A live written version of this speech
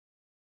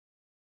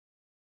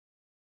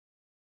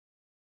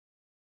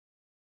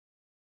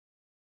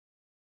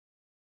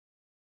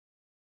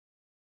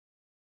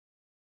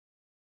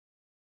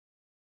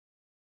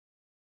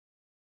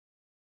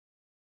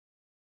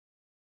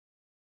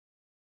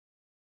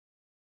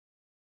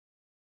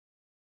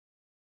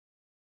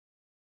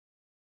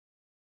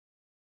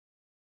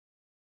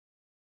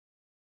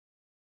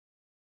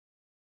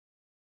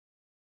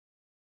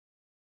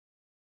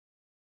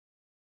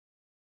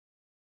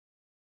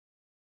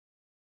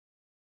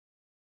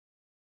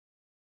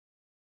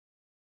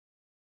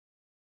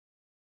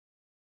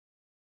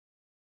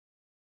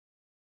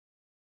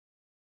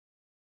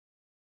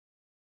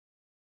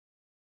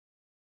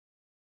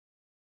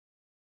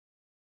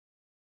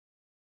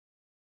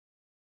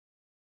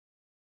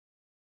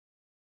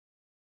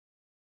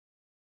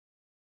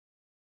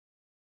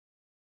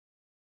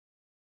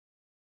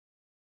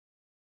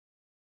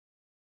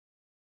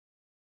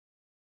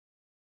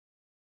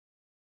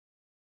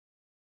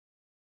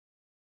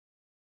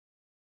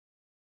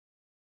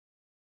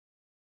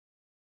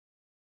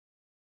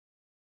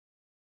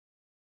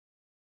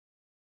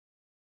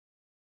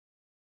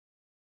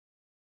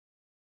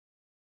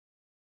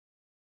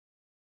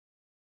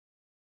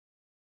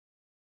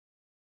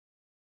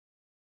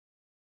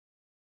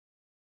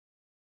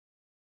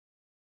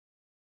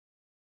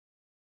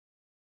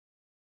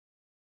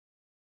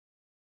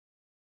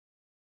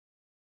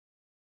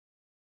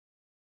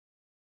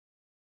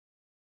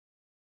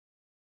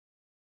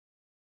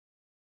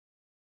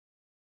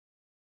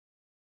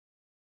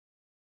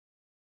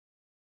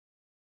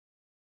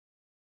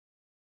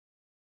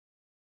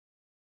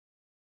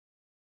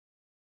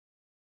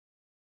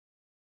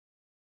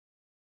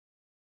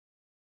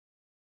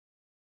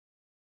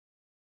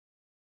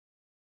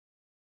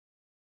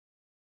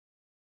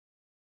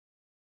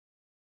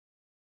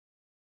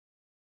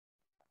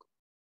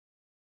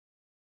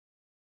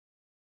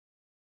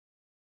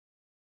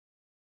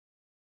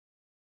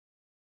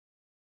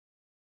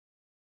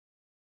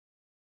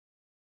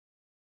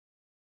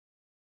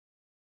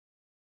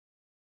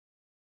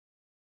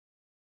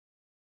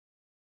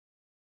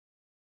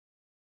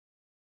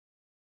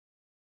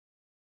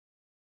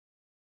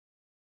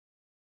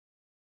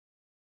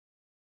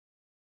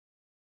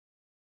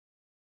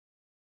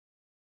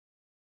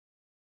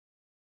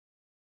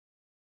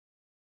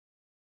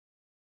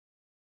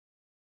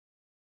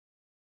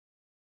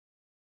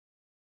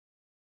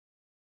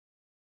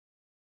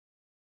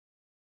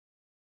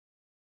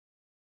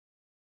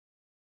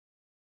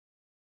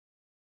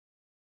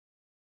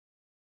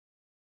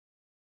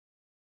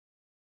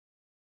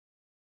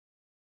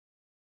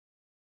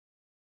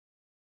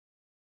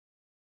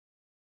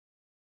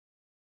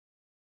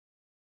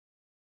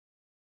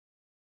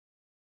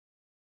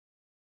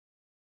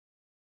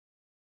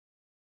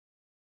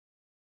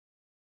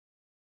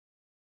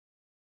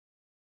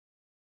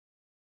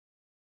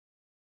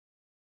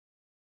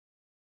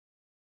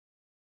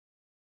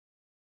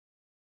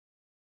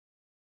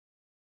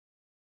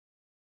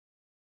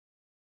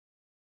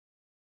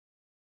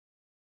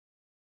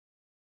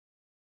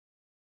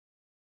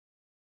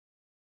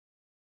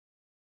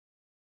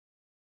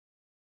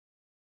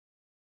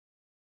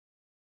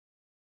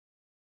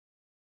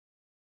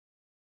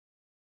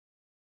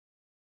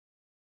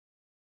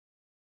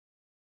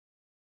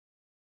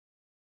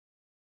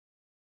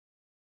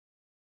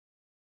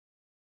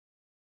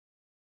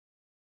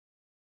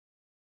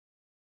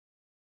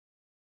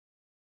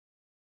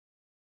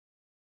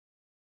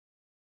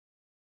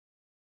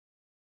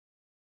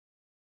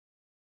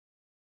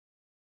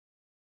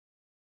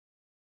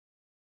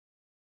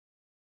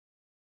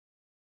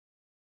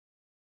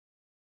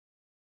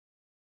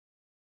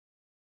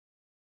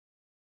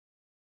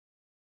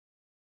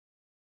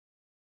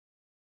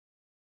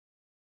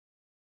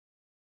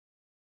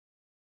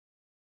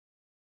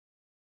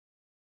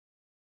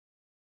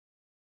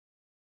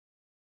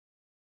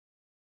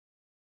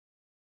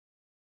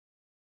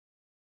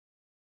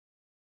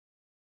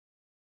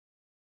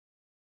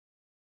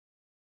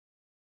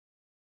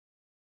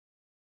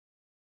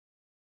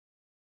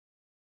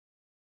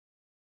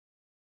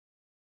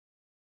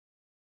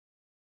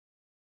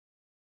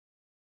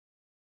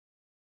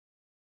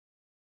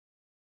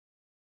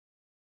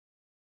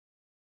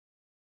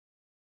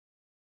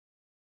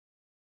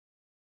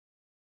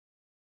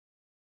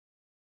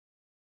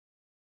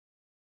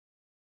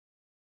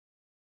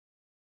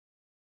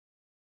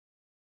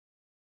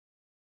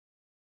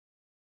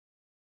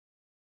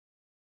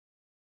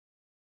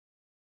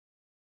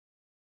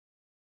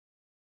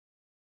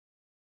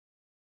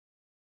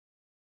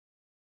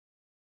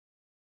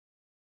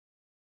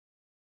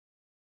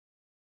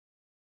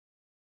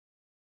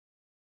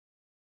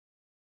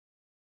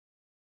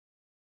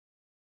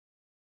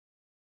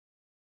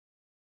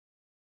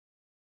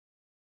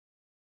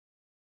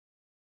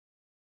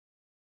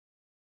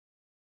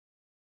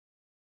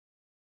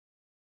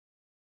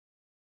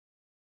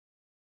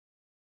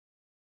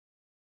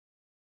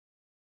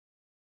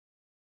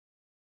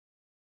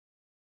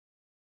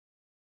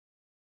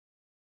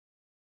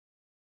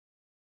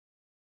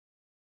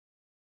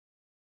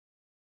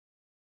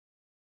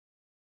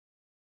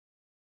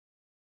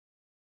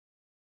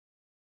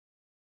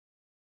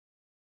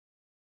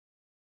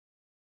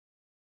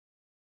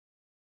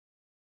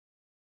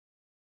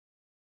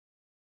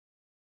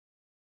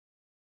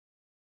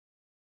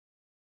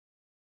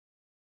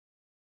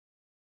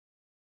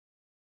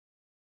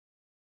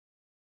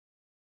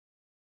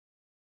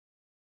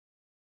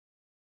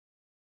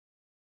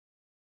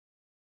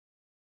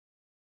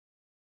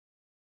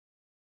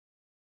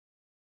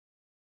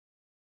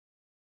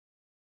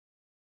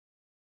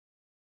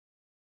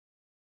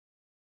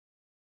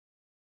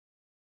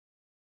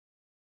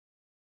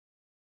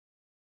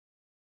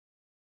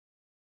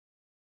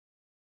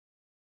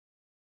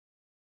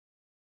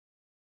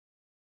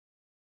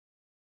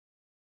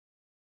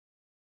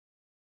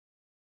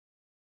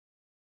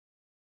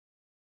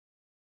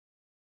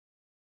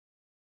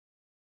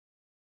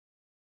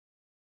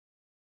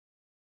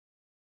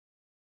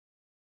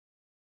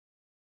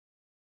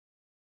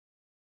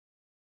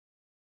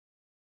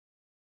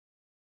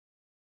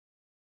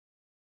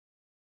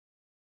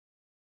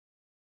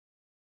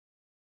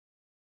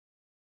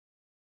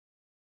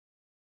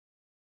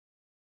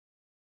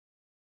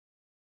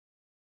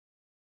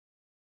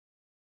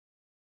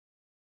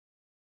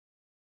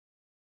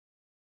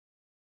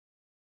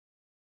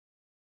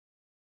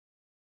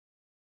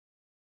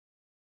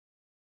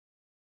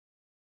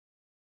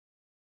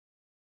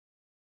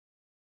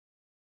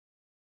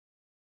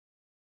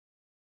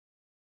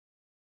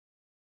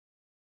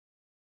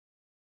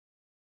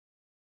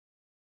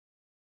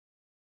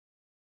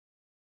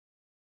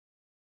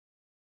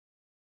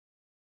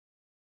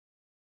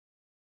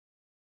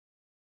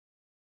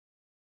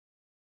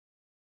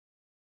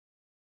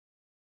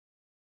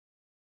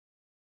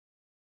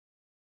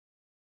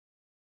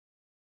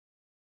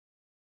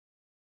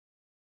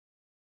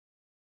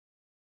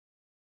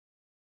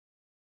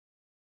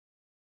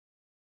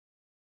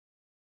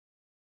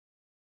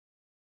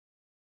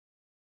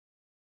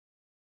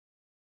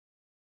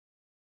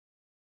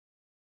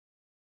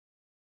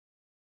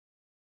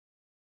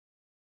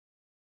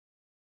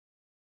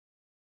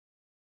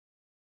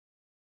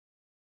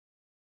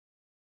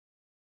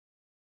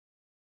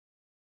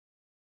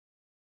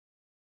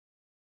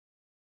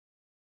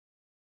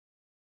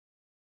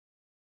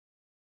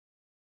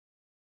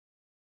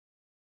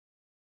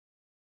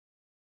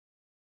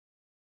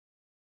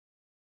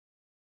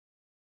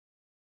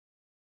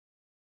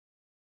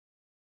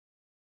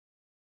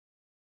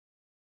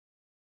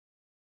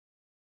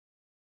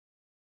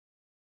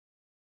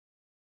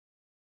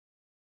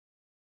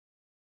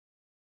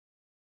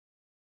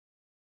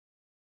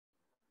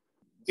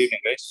Good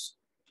evening, guys.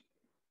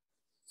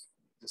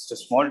 Just a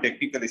small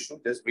technical issue.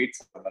 Just wait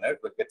for a minute.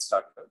 We'll get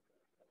started.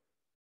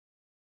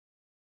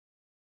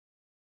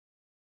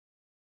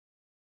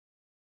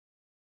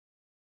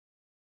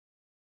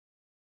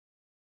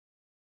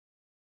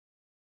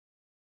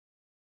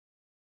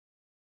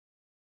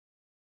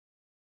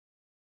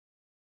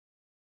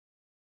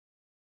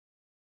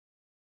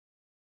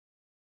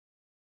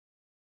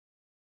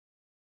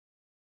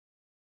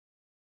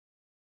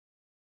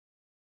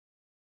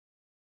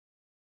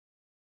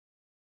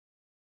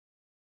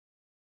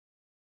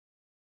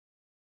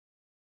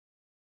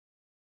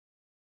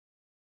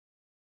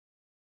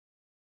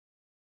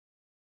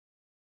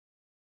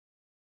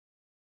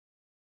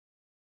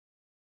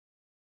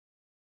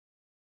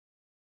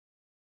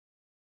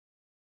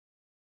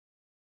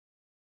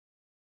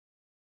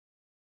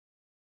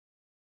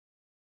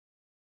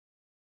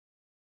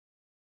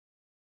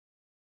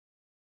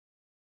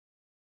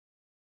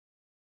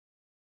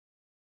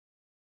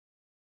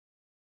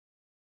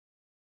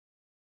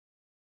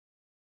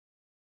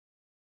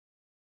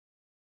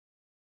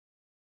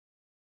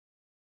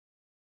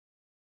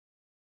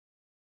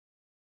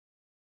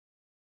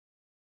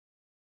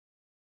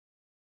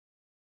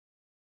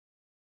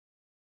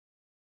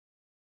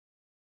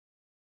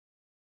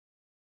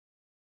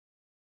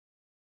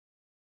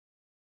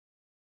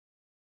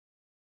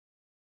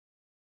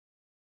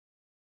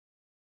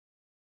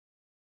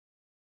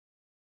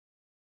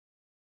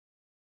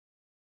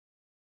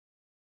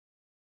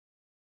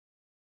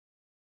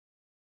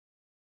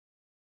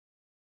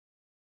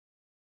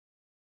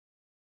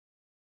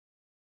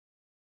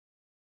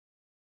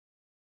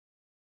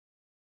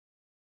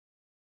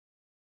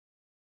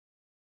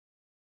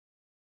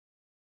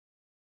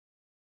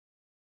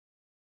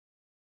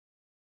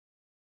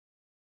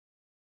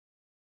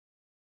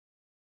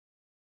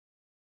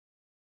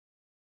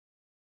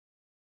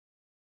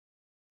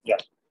 Yeah.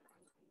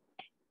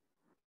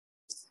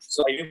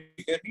 So, are you able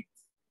to hear me?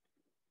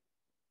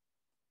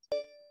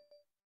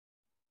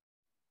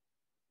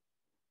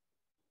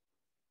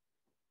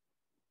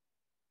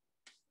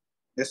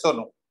 Yes or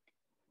no?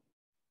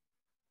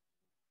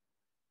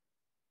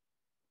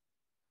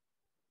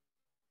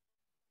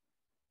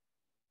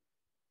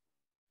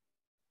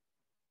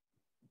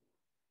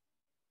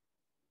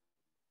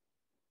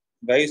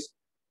 Guys,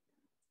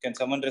 can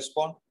someone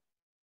respond?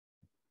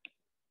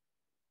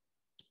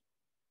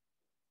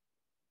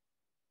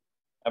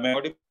 Am I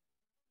audible?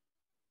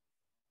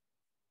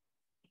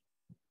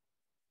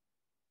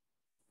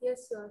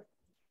 Yes, sir.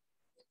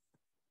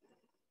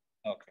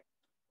 Okay.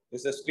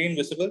 Is the screen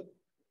visible?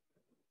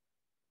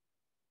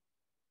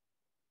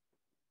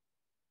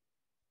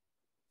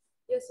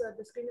 Yes, sir.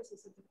 The screen is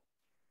visible.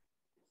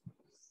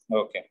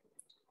 Okay.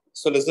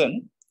 So,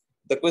 listen.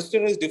 The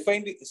question is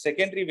define the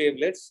secondary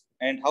wavelets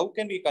and how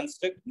can we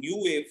construct new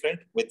wavefront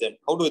with them?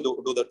 How do we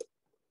do that?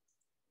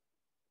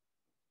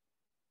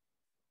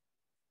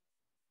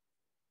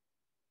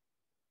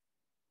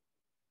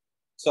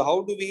 So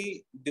how do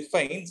we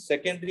define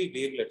secondary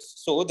wavelets?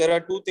 So there are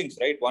two things,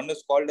 right? One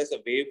is called as a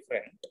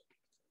wavefront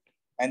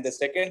and the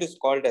second is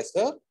called as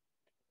a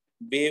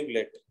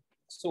wavelet.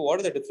 So what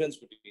is the difference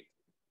between?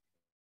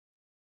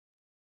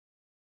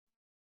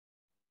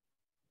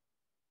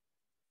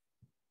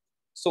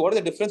 So what is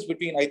the difference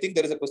between, I think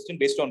there is a question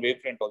based on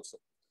wavefront also.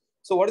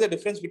 So what is the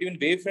difference between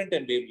wavefront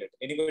and wavelet?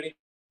 Anybody?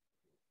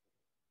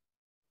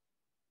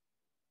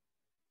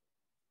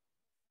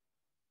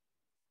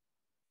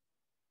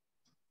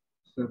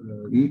 So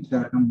each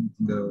atom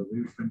in the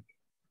wavefront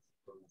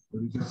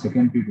produces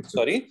secondary difference.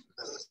 Sorry?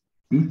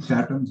 Each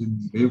atom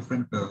in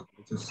wavefront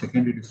produces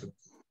secondary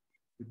difference,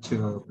 which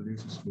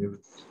produces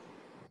wavelets.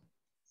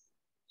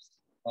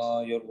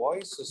 Your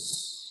voice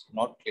is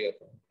not clear.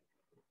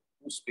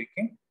 Who's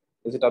speaking?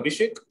 Is it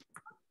Abhishek?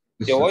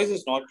 Yes, Your sir. voice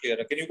is not clear.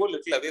 Can you go a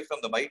little away from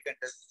the mic and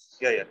tell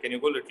me? Yeah. Can you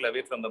go a little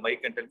away from the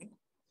mic and tell me?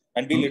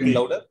 And be a little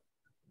louder?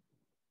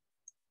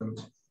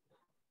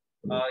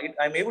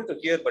 I'm able to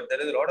hear, but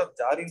there is a lot of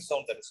jarring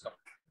sound that is coming.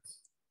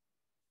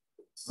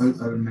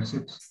 I will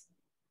message.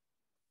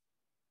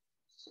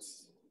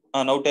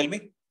 Now tell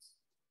me.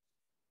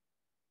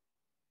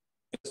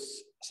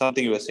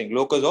 Something you were saying.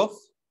 Locus of?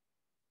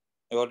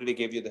 I already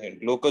gave you the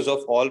hint. Locus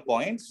of all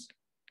points.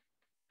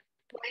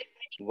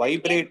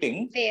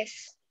 Vibrating.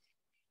 Yes.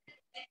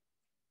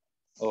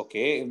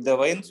 Okay. The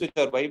ones which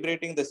are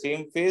vibrating the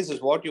same phase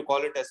is what you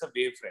call it as a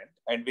wavefront.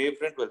 And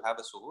wavefront will have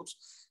a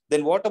source.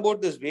 Then what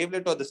about this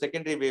wavelet or the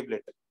secondary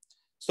wavelet?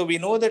 So we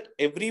know that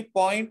every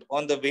point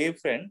on the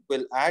wavefront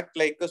will act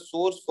like a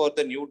source for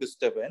the new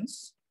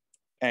disturbance.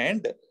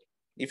 And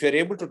if you're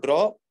able to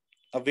draw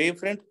a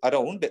wavefront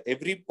around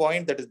every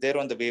point that is there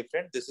on the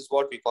wavefront, this is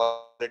what we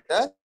call it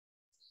as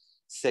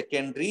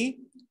secondary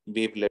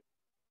wavelet.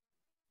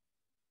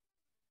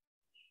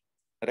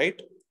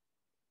 Right?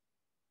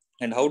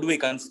 And how do we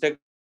construct?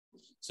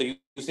 So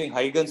using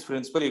Huygens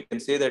principle, you can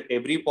say that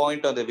every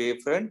point on the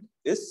wavefront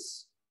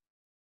is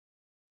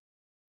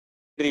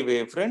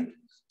secondary wavefront.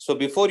 So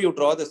before you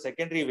draw the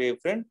secondary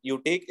wavefront,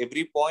 you take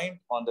every point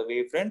on the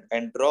wavefront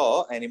and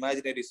draw an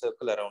imaginary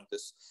circle around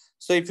this.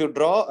 So if you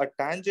draw a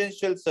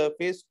tangential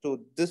surface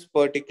to this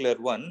particular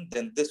one,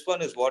 then this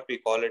one is what we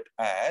call it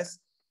as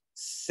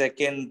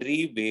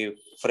secondary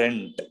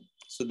wavefront.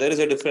 So there is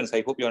a difference.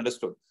 I hope you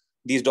understood.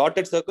 These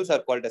dotted circles are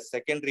called as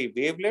secondary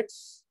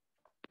wavelets,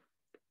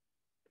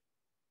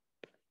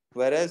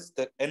 whereas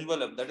the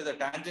envelope, that is a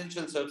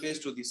tangential surface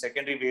to the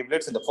secondary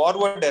wavelets in the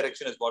forward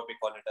direction, is what we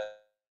call it as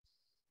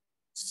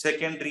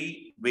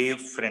secondary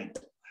wavefront.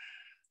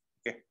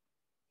 Okay.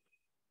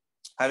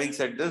 Having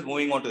said this,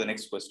 moving on to the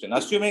next question.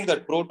 Assuming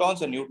that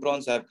protons and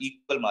neutrons have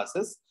equal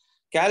masses,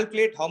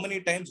 calculate how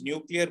many times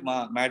nuclear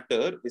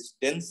matter is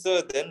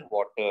denser than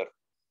water.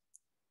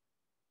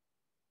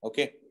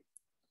 Okay.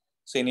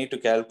 So you need to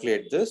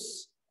calculate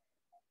this.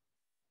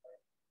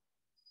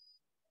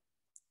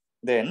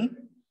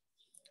 Then,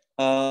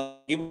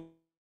 given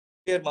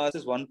nuclear mass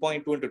is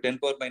 1.2 into 10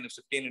 power minus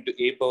 15 into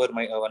a power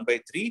 1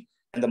 by 3,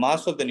 and the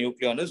mass of the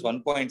nucleon is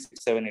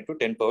 1.67 into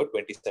 10 power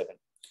 27.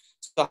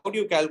 So how do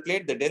you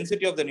calculate the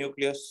density of the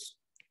nucleus?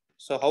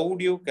 So how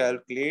do you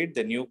calculate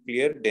the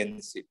nuclear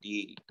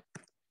density?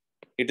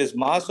 It is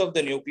mass of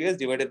the nucleus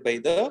divided by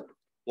the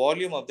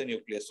volume of the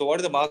nucleus. So what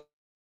is the mass?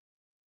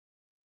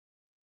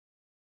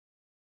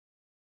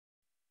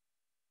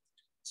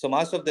 So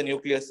mass of the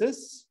nucleus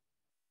is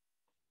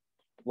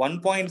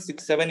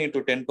 1.67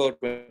 into 10 power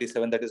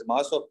 27, that is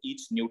mass of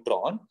each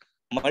neutron,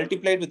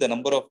 multiplied with the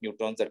number of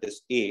neutrons, that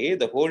is A,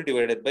 the whole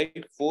divided by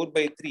 4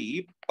 by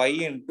 3 pi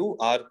into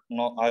R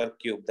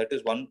cube, that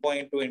is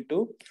 1.2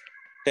 into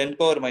 10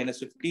 power minus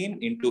 15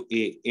 into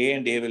A. A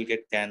and A will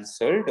get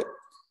cancelled.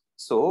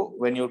 So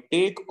when you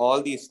take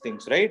all these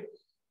things, right?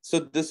 So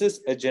this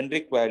is a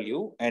generic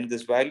value, and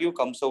this value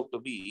comes out to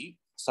be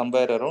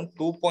somewhere around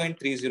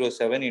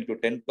 2.307 into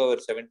 10 power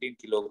 17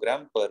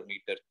 kilogram per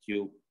meter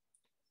cube.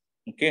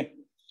 Okay.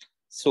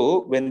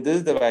 So when this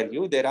is the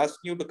value, they're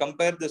asking you to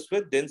compare this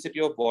with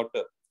density of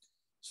water.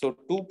 So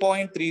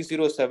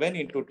 2.307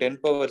 into 10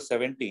 power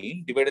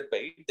 17 divided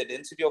by the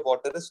density of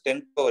water is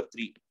 10 power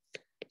 3.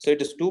 So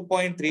it is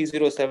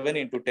 2.307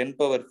 into 10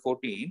 power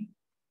 14,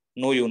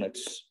 no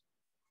units.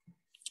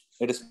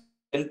 It is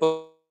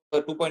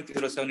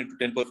 2.307 into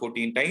 10 power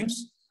 14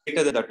 times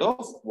greater than that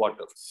of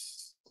water.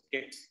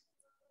 Okay.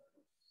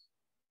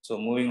 So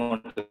moving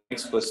on to the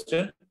next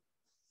question.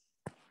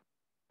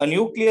 A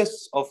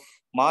nucleus of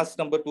mass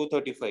number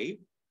 235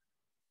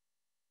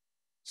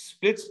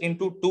 splits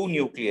into two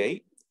nuclei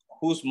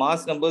whose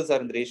mass numbers are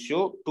in the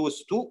ratio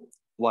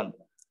 2:1.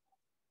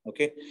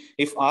 Okay.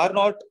 If R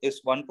naught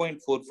is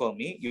 1.4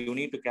 Fermi, you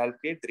need to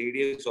calculate the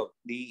radius of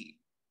the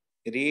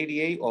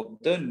radii of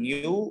the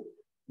new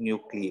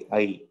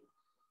nuclei.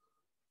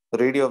 The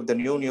radii of the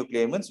new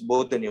nuclei means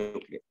both the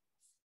nuclei.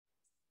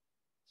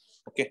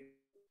 Okay.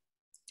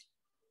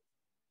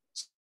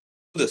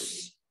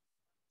 This.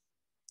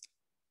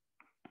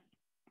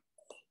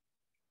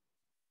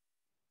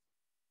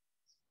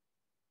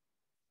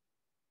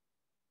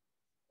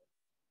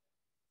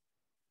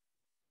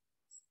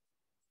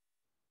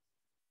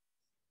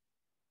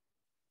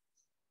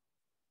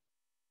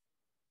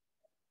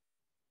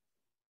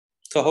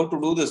 So how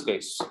to do this,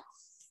 guys?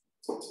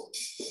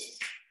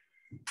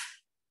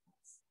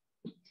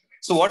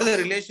 So what is the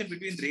relation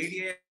between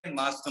radii and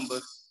mass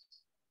number?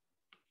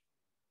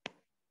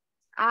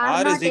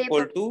 R is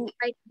equal to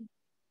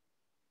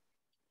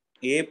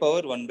A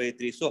power 1 by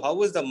 3. So how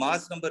is the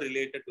mass number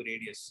related to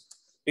radius?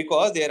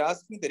 Because they are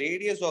asking the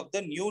radius of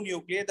the new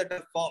nuclei that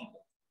are formed.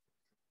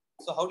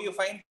 So how do you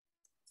find?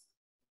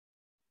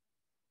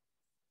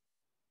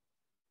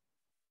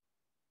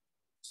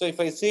 So if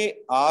I say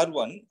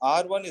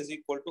R1 is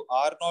equal to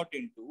R naught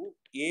into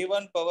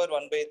A1 power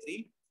 1 by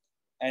 3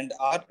 and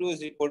R2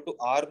 is equal to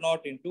R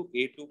naught into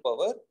A2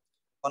 power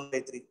 1 by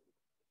 3.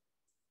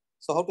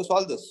 So how to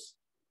solve this?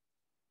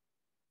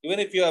 Even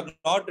if you have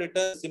not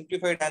written a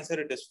simplified answer,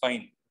 it is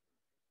fine.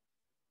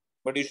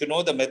 But you should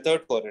know the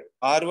method for it.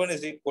 R1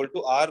 is equal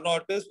to R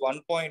naught is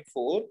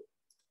 1.4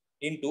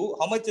 into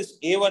how much is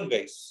A1,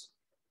 guys?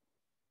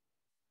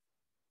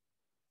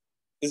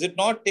 Is it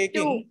not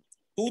taking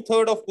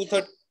 2/3 of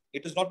 230?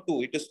 It is not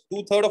 2. It is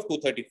 2/3 of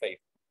 235.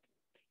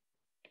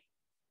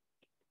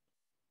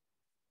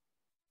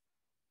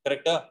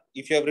 Correct?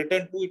 If you have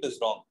written 2, it is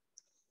wrong.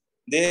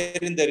 They're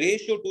in the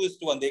ratio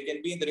 2:1. They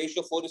can be in the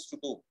ratio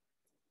 4:2,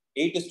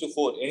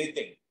 8:4,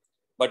 anything.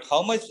 But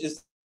how much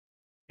is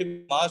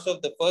the mass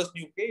of the first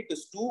nuclei? It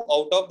is 2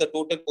 out of the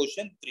total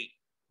quotient 3.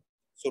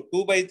 So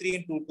 2 by 3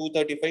 into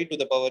 235 to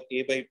the power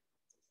A by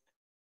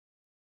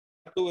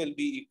 2 will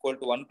be equal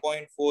to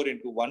 1.4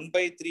 into 1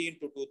 by 3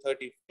 into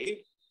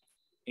 235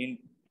 in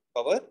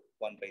power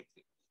 1 by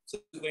 3. So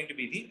this is going to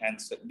be the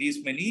answer.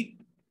 These many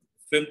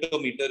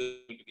femtometers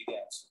will be the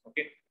answer.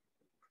 Okay.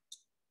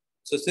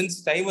 So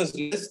since time is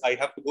less, I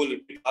have to go a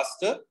little bit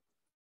faster.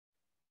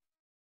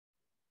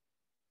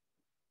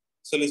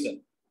 So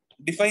listen,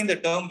 define the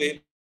term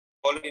wave.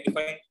 Already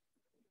defined.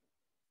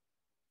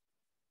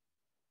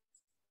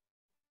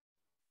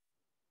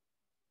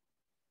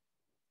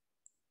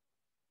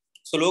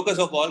 So locus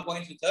of all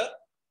points which are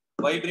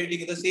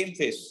vibrating in the same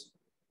phase.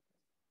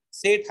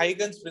 State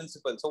Huygens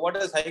principle. So what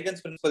does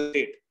Huygens principle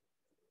state?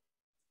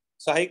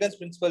 So Huygens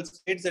principle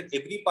states that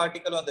every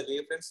particle on the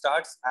wavefront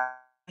starts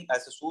acting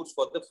as a source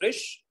for the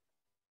fresh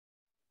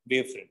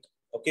wavefront.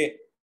 Okay.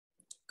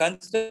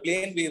 Consider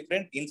plane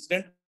wavefront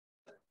incident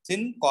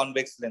thin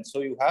convex lens.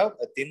 So you have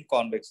a thin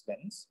convex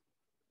lens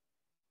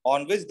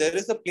on which there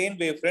is a plane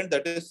wavefront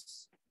that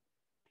is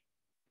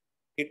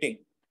hitting.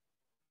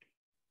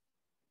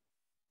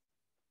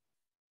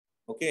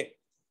 Okay.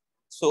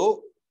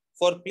 So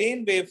for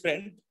plane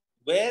wavefront,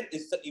 where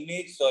is the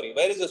image? Sorry,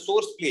 where is the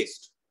source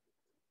placed?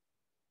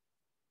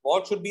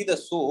 What should be the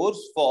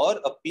source for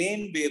a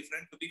plane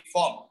wavefront to be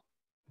formed?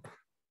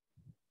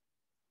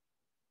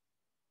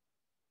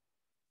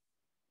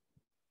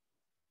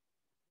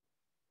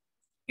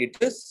 It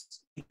is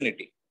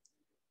infinity.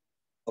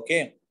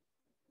 Okay.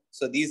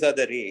 So these are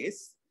the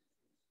rays.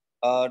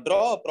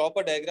 Draw a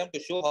proper diagram to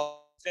show how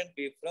instant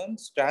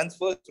wavefronts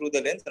transfer through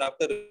the lens and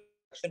after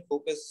reflection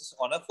focuses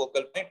on a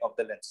focal point of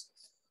the lens.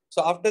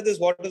 So after this,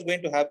 what is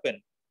going to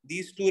happen?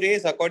 These two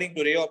rays, according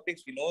to ray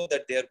optics, we know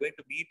that they are going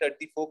to meet at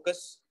the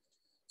focus.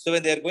 So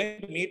when they are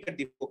going to meet at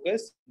the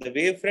focus, the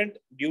wavefront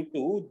due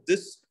to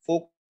this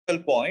focal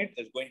point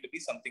is going to be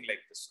something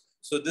like this.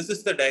 So this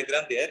is the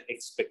diagram they are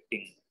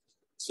expecting.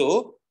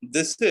 So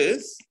this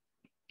is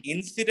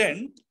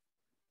incident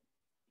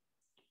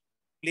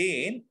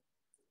plane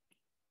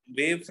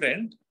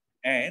wavefront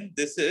and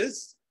this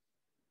is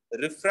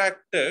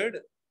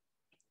refracted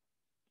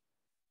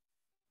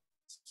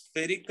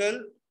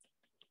spherical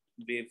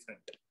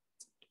wavefront.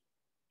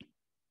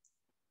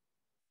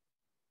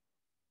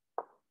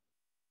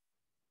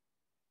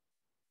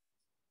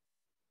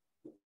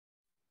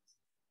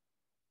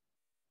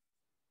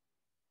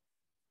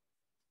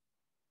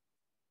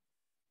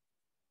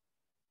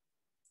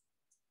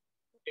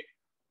 Okay.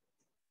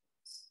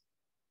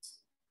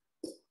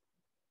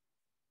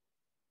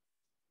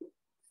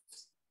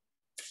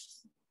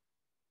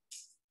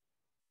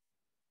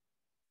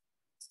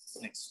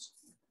 Next.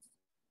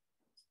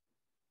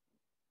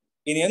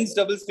 In Young's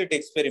double slit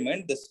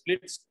experiment, the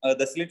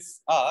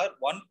slits are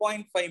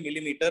 1.5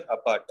 millimeter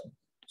apart.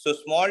 So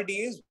small d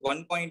is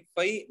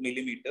 1.5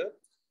 millimeter.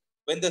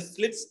 When the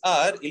slits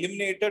are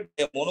illuminated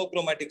by a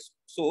monochromatic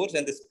source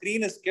and the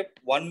screen is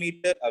kept 1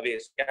 meter away,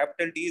 so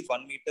capital D is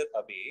 1 meter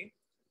away,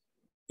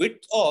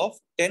 width of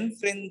 10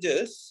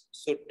 fringes,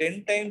 so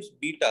 10 times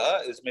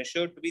beta is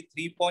measured to be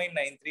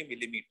 3.93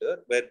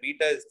 millimeter, where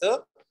beta is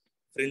the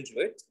fringe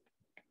width.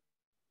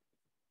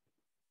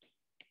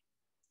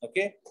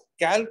 Okay,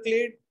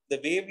 calculate the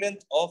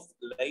wavelength of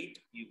light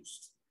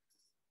used.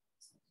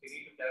 We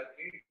need to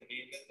calculate the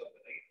wavelength of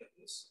the light that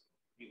is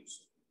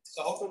used.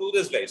 So how to do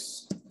this,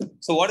 guys?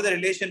 So what is the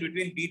relation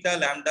between beta,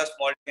 lambda,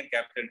 small d and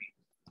capital D?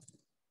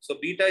 So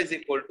beta is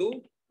equal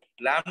to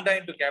lambda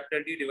into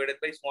capital D divided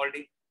by small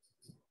d.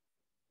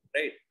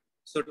 Right?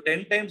 So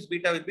 10 times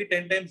beta will be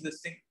 10 times this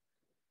thing.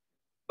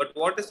 But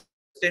what is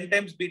 10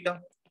 times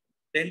beta?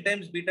 10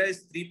 times beta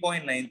is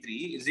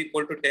 3.93 is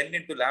equal to 10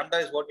 into lambda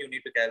is what you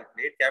need to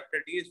calculate.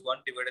 Capital D is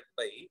 1 divided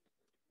by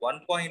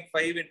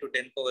 1.5 into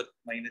 10 power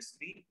minus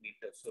 3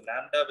 meters. So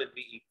lambda will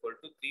be equal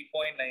to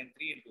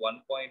 3.93 into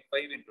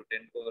 1.5 into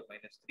 10 power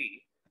minus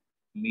 3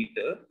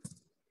 meter.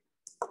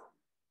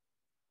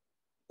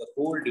 The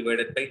whole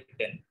divided by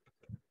 10.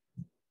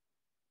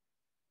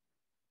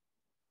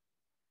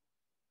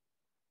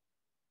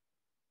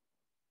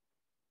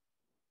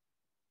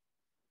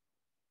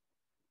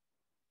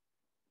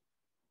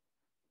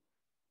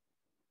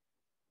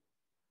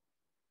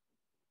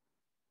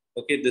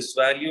 Okay, this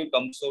value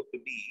comes out to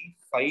be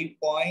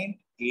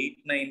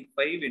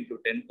 5.895 into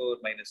 10 power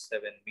minus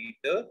 7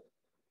 meter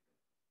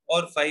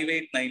or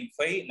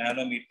 5895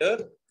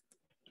 nanometer.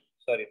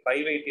 Sorry,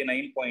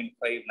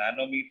 589.5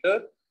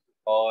 nanometer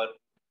or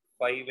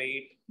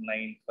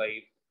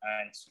 5895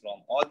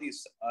 angstrom. All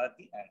these are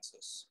the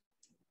answers.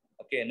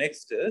 Okay,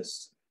 next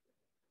is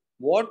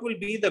what will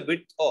be the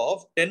width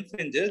of 10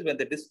 fringes when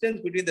the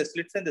distance between the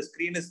slits and the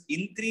screen is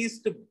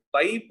increased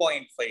by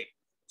 0.5?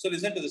 So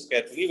listen to this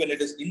carefully. When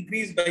it is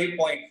increased by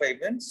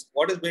 0.5, means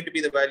what is going to be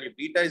the value?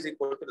 Beta is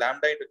equal to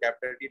lambda into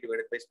capital D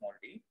divided by small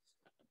d.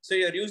 So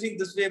you are using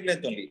this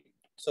wavelength only.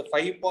 So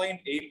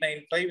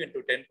 5.895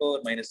 into 10 power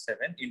minus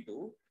 7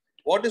 into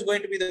what is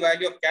going to be the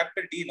value of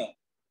capital D now?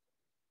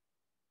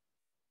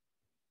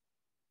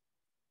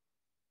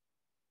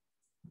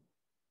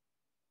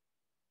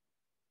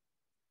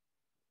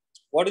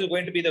 What is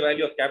going to be the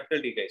value of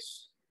capital D,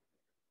 guys?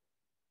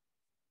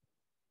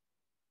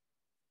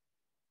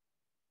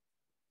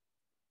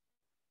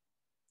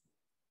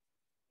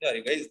 Are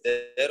you guys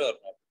there or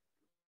not?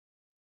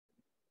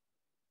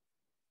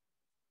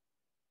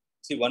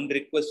 See, one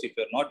request, if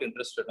you're not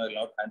interested, I will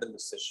not handle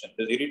this session.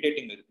 It is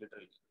irritating me,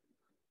 literally.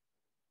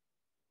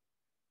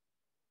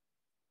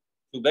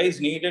 If you guys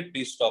need it,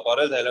 please stop, or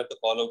else I'll have to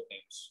call out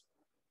names.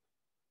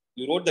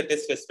 You wrote the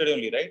test yesterday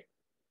only, right?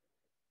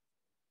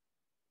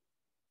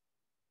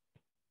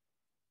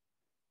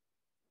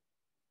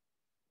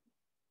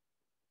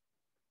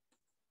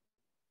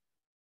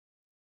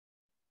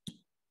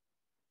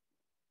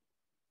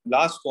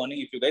 last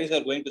warning. If you guys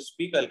are going to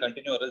speak, I'll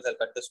continue, or else I'll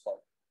cut this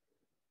call.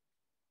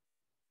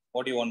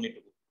 What do you want me to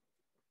do?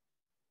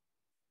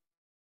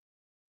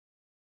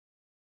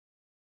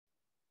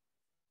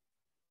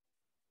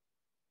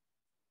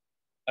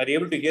 Are you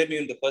able to hear me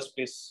in the first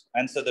place?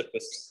 Answer that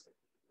question.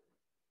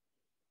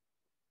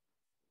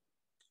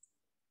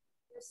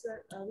 Yes, sir.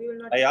 We will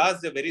not. I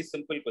asked a very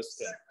simple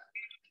question.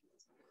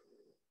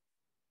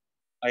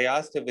 I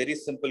asked a very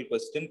simple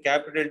question.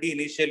 Capital D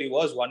initially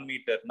was 1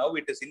 meter. Now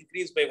it is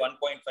increased by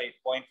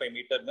 1.5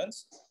 meter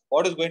means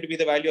what is going to be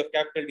the value of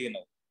capital D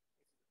now?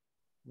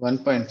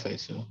 1.5,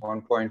 sir.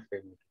 1.5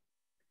 meter.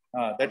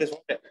 That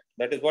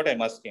is what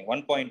I'm asking.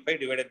 1.5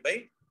 divided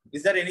by.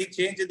 Is there any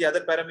change in the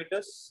other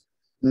parameters?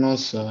 No,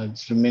 sir.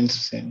 It remains the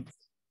same.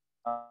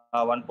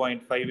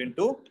 1.5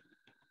 into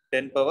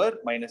 10 power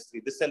minus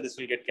 3. This and this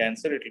will get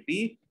cancelled. It will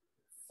be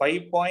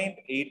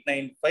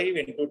 5.895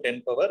 into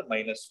 10 power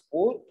minus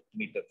 4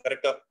 meter.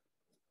 Correct?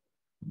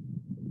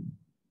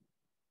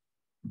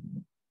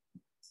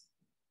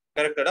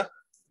 Correct?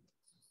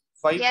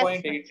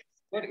 5.8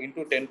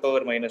 into 10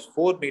 power minus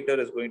 4 meter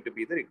is going to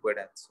be the required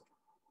answer.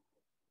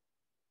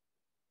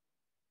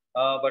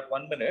 But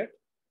 1 minute.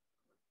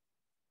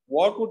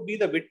 What would be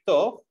the width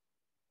of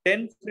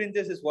 10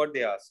 fringes is what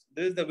they asked.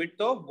 This is the width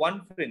of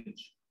 1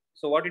 fringe.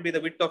 So what will be the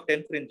width of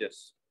 10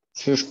 fringes?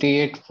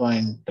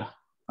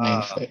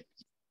 58.95.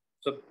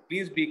 So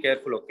please be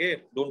careful,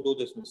 okay? Don't do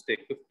this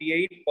mistake.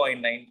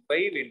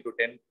 58.95 into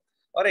 10.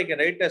 Or I can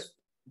write as,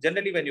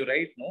 generally when you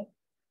write, no,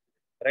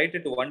 write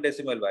it to 1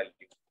 decimal value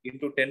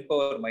into 10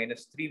 power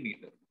minus 3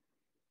 meter.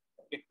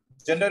 Okay.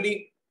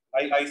 Generally,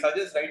 I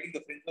suggest writing the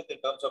fringe width in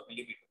terms of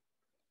millimeter.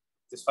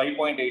 This is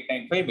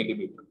 5.895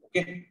 millimeter.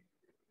 Okay.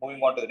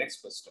 Moving on to the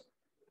next question.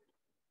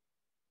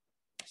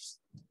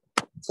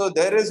 So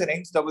there is an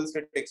Young's double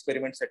slit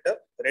experiment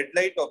setup. Red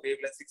light of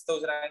wavelength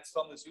 6000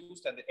 angstrom is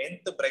used and the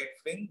nth bright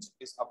fringe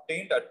is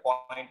obtained at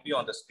point P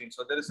on the screen.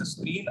 So there is a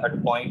screen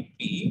at point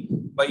P.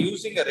 By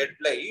using a red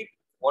light,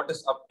 what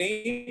is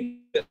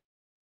obtained?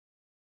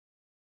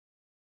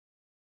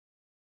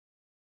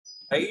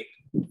 Right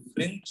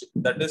fringe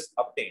that is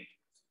obtained.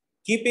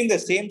 Keeping the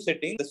same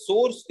setting, the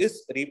source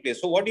is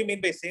replaced. So what do you mean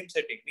by same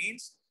setting?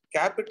 Means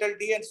capital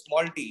D and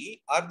small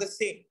d are the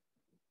same.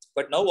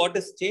 But now what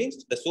is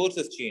changed? The source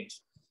is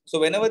changed. So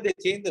whenever they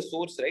change the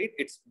source, right,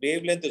 its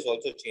wavelength is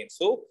also changed.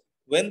 So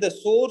when the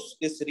source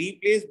is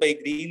replaced by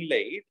green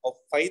light of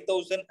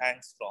 5000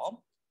 angstrom,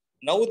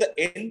 now the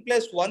n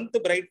plus 1th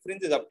bright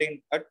fringe is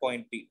obtained at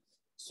point P.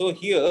 So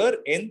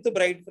here nth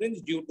bright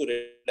fringe due to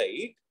red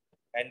light,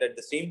 and at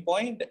the same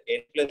point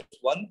n plus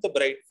 1th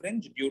bright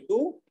fringe due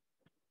to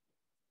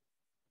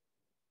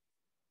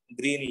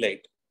green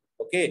light.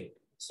 Okay.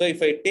 So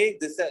if I take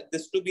this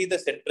to be the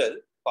central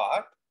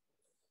part,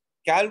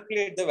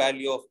 calculate the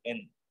value of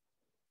n.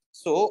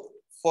 So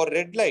for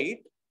red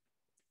light,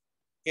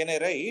 can I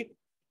write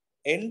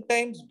n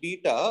times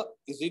beta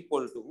is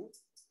equal to,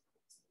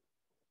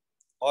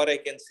 or I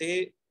can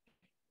say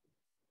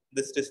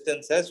this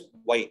distance as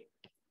y.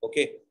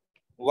 Okay.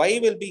 Y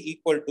will be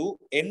equal to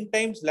n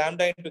times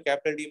lambda into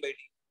capital D by D.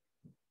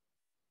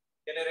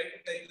 Can I write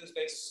it like this,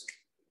 guys?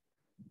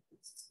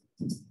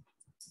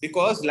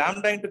 Because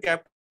lambda into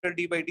capital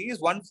D by D is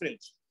 1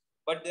 fringe.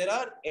 But there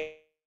are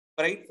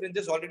bright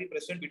fringes already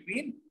present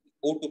between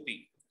O to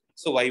P.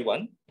 So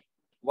y1,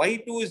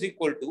 y2 is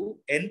equal to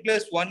n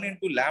plus 1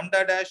 into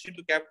lambda dash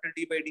into capital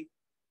D by D.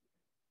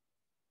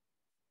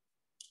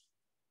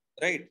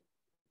 Right.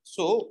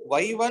 So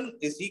y1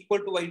 is equal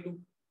to y2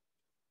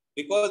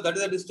 because that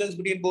is the distance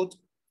between both,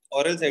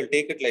 or else I will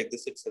take it like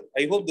this itself.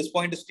 I hope this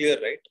point is clear,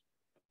 right?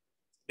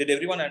 Did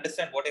everyone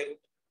understand what I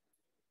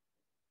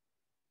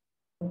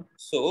wrote?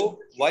 So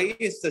y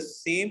is the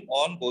same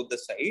on both the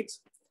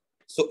sides.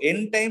 So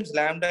n times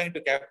lambda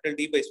into capital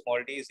D by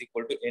small d is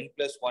equal to n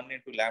plus 1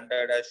 into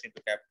lambda dash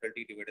into capital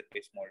D divided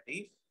by small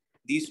d.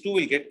 These two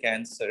will get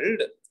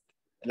cancelled.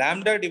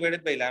 Lambda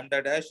divided by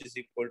lambda dash is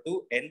equal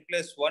to n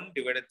plus 1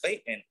 divided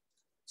by n.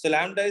 So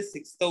lambda is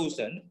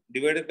 6000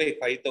 divided by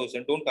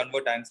 5000. Don't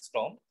convert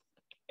angstrom.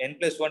 N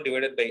plus 1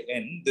 divided by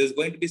n. This is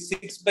going to be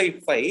 6 by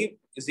 5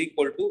 is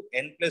equal to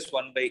n plus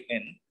 1 by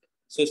n.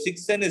 So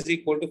 6n is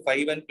equal to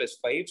 5n plus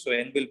 5. So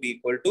n will be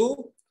equal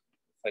to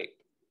 5.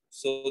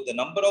 So the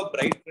number of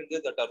bright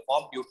fringes that are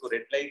formed due to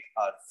red light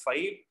are 5,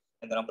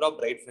 and the number of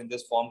bright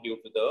fringes formed due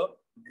to the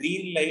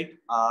green light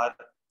are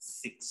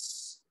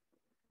 6.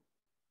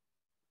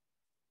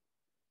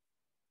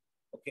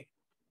 Okay.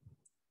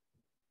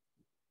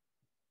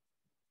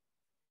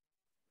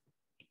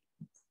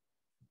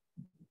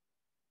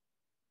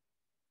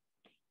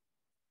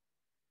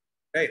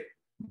 Right.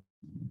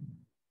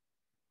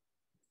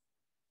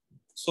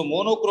 So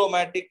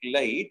monochromatic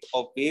light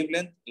of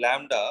wavelength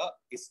lambda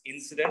is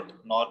incident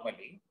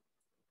normally.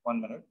 1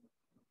 minute.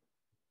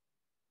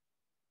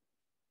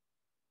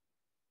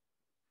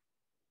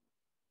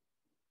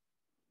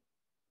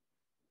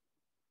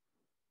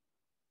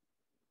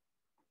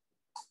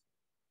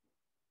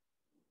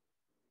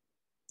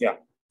 Yeah.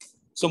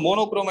 So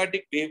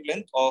monochromatic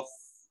wavelength of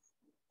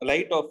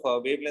light of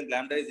wavelength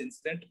lambda is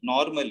incident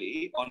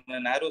normally on a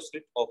narrow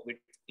slit of width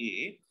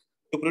A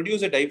to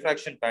produce a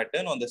diffraction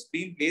pattern on the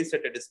screen placed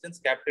at a distance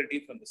capital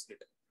D from the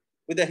slit.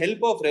 With the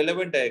help of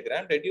relevant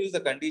diagram, reduce the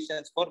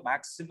conditions for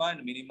maxima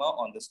and minima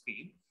on the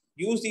screen.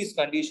 Use these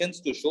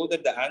conditions to show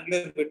that the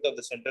angular width of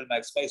the central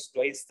maxima is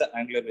twice the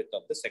angular width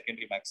of the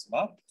secondary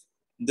maxima.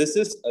 This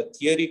is a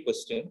theory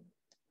question,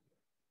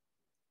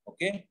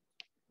 okay,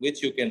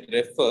 which you can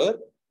refer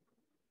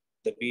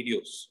the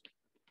videos.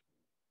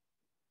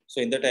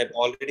 So in that, I've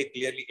already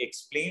clearly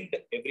explained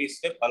every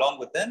step along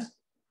with an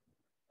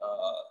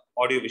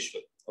audio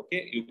visual.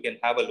 Okay, you can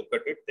have a look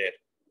at it there.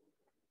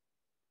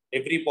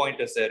 Every point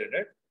is there in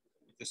it.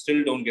 If you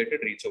still don't get it,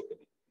 reach out to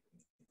me.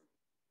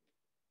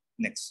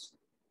 Next.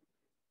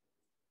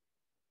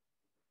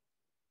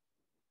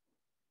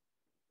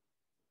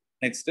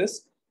 Next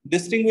is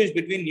distinguish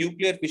between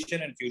nuclear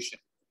fission and fusion.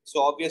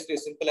 So obviously, a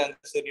simple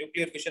answer: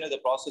 nuclear fission is a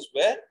process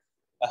where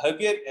a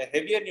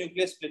heavier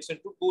nucleus splits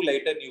into two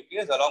lighter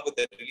nucleus along with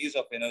the release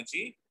of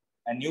energy.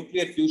 And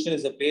nuclear fusion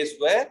is a place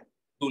where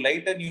two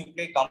lighter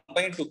nuclei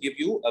combine to give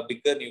you a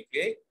bigger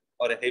nuclei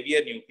or a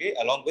heavier nuclei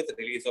along with the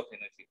release of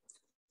energy.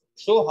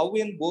 So how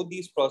in both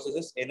these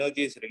processes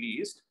energy is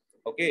released,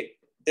 okay,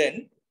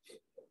 then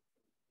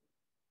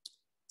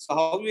so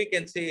how we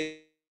can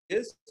say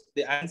is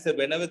the answer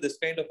whenever this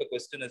kind of a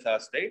question is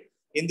asked, right?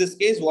 In this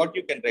case, what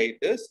you can write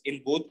is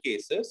in both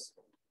cases.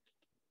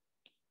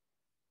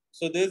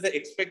 So there is the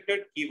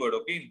expected keyword,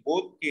 okay, in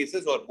both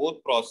cases or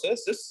both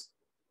processes,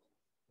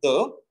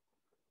 the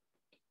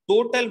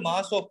total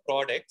mass of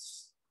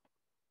products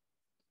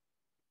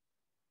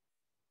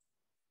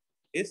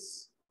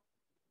is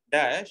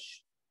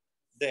dash,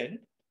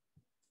 then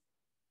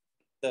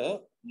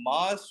the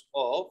mass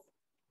of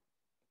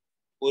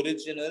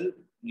original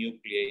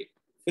nuclei.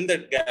 Fill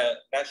that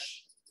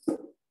dash.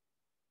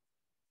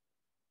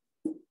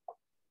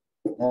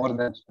 More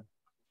than, sir.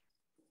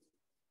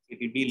 It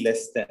will be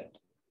less than.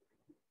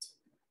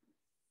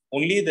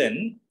 Only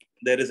then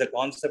there is a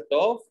concept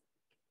of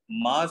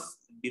mass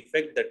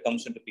defect that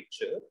comes into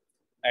picture.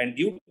 And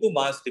due to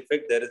mass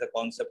defect, there is a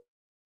concept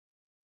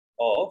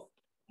of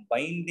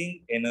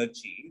binding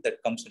energy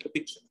that comes into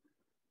picture.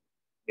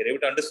 You're able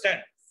to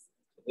understand?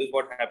 This is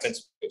what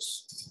happens.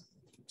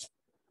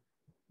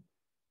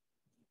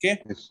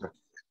 Okay? Yes, sir.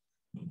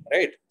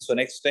 Right. So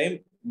next time,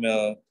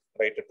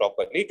 write it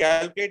properly.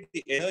 Calculate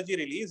the energy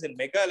release in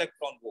mega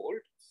electron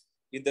volt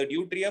in the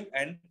deuterium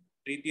and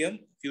tritium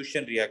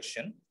fusion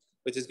reaction,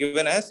 which is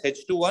given as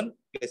H21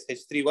 plus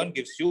H31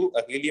 gives you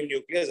a helium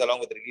nucleus along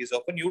with the release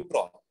of a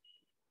neutron.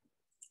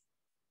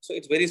 So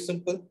it's very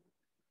simple.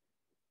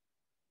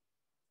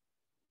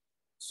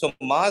 So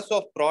mass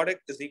of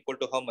product is equal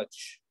to how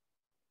much?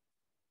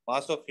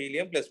 Mass of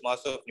helium plus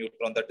mass of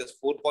neutron, that is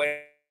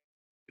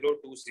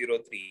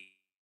 4.0203.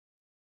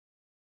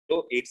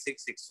 So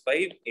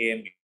 8665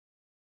 AMU.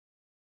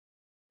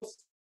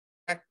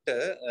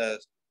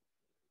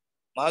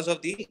 Mass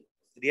of the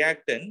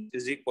reactant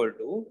is equal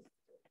to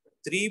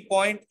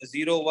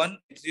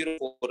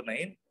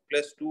 3.018049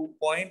 plus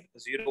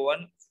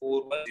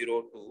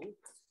 2.014102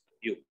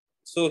 U.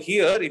 So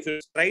here, if you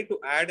try to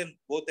add in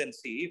both and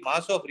see,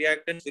 mass of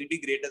reactants will be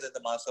greater than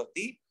the mass of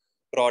the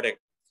product.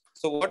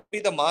 So what will be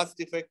the mass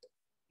defect?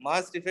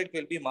 Mass defect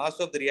will be mass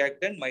of the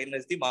reactant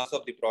minus the mass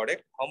of the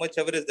product. How much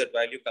ever is that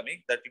value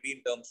coming? That will be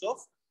in terms of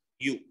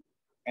U.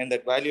 And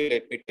that value,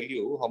 let me tell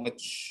you how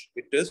much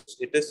it is.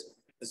 It is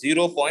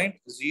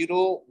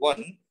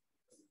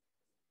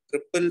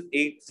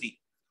 0.018883.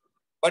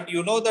 But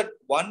you know that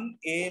 1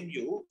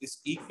 AMU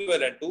is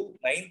equivalent to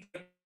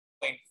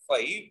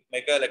 9.5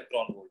 mega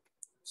electron volt.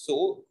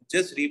 So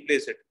just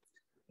replace it.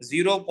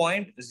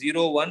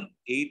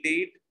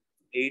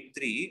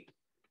 0.018883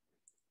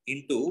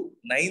 into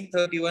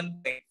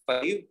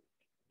 931.5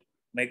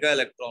 mega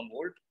electron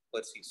volt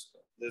per C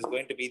square. This is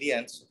going to be the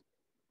answer.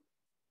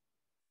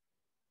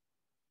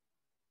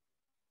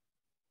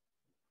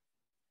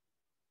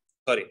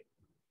 Sorry.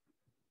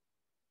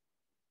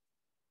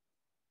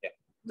 Yeah,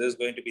 this is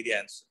going to be the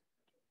answer.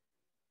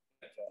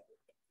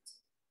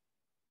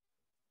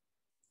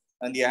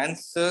 And the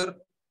answer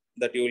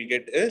that you will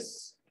get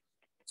is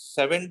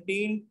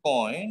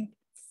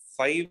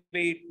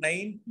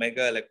 17.589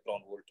 mega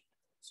electron volt.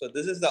 So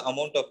this is the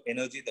amount of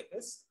energy that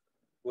is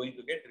going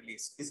to get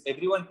released. Is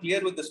everyone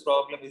clear with this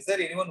problem? Is there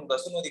anyone who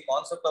doesn't know the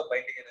concept of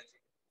binding energy?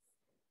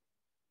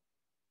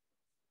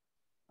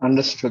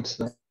 Understood,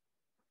 sir.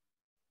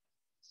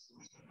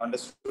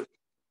 Understood.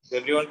 Is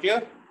everyone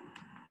clear?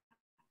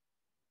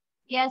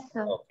 Yes,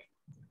 sir. Okay.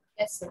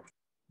 Yes, sir.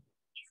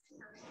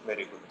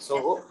 Very good.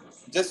 So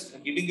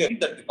just giving a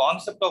hint that the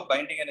concept of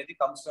binding energy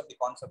comes from the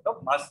concept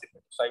of mass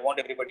defect. So I want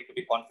everybody to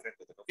be confident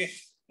with it. Okay.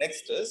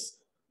 Next is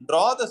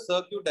draw the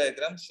circuit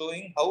diagram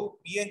showing how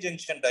PN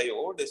junction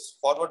diode is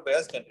forward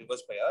biased and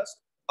reverse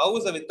biased. How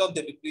is the width of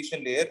the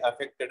depletion layer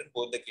affected in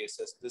both the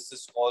cases? This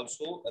is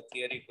also a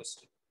theory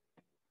question.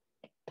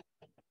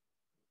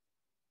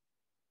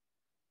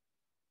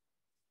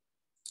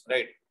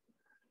 Right.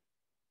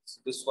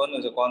 So this one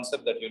is a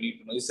concept that you need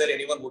to know. Is there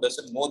anyone who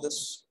doesn't know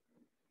this?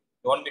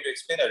 You want me to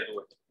explain? I'll do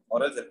it.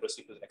 Or else I'll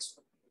proceed to the next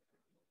one.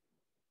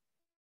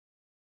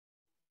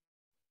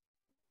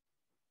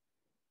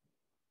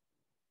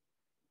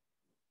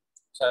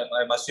 So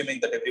I'm assuming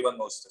that everyone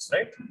knows this,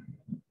 right?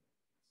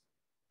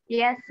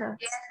 Yes, sir.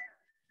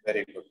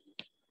 Very good.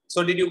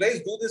 So did you guys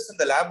do this in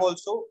the lab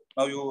also?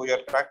 Now your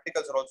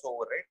practicals are also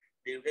over, right?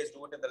 Did you guys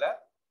do it in the lab?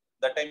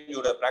 That time you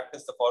would have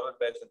practiced the forward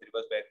bias and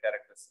reverse bias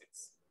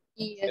characteristics.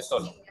 Yes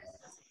or no?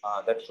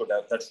 That should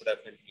have helped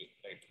you,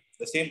 right?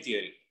 The same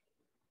theory.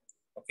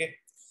 Okay.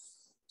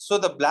 So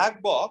the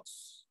black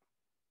box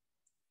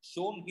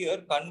shown here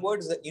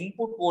converts the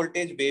input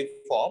voltage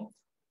waveform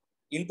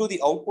into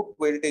the output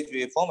voltage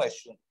waveform as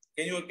shown.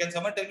 Can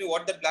someone tell me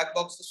what the black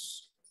box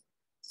is?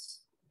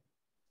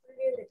 Full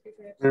wave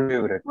rectifier. Full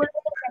wave Full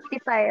wave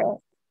rectifier.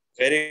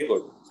 Very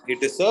good.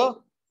 It is a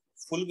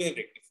full wave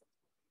rectifier.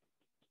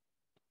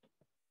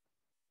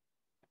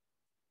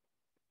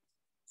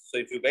 So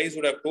if you guys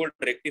would have told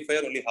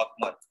rectifier, only half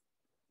mark.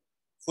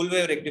 Full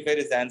wave rectifier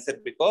is the answer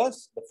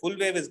because the full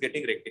wave is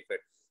getting rectified.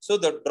 So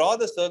draw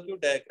the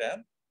circuit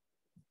diagram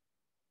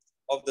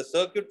of the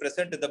circuit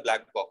present in the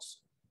black box.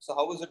 So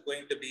how is it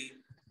going to be?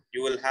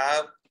 You will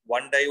have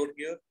one diode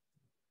here.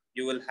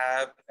 You will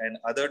have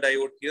another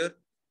diode here.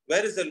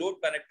 Where is the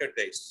load connected,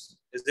 guys?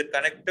 Is it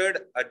connected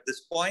at this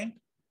point?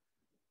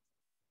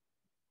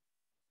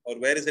 Or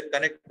where is it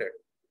connected?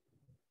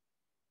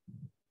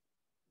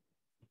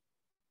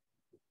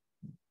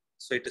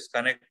 So it is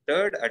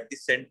connected at the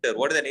center.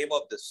 What is the name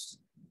of this?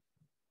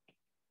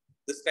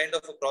 This kind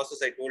of a process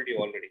I told you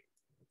already.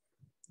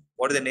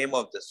 What is the name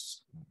of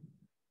this?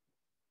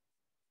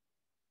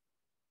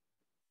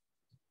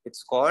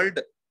 It's called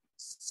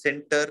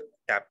center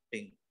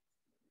tapping.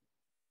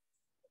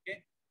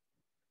 Okay.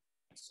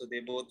 So they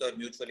both are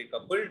mutually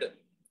coupled.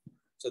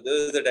 So this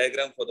is the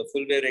diagram for the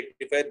full wave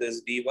rectifier. This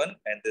is D1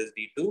 and this is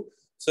D2.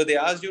 So they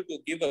asked you to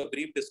give a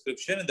brief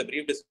description. In the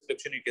brief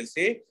description, you can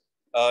say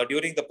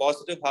during the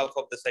positive half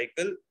of the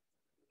cycle,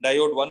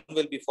 diode 1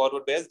 will be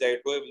forward biased,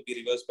 diode 2 will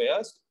be reverse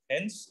biased.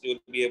 Hence, you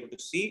will be able to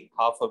see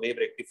half a wave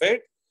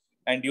rectified.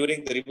 And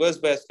during the reverse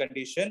bias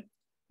condition,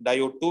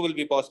 diode 2 will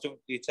be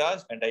positively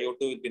charged and diode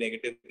 2 will be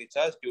negatively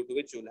charged, due to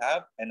which you will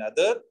have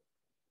another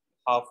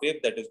half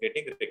wave that is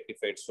getting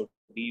rectified. So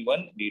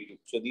D1, D2.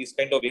 So these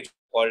kind of waves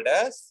are called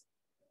as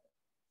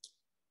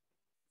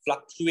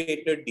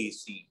fluctuated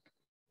DC.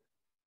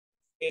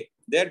 Okay.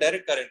 They are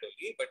direct current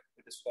only, but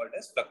it is called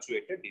as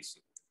fluctuated DC.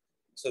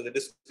 So the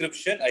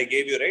description I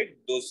gave you, right?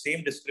 Those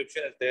same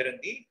description is there in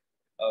the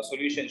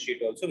solution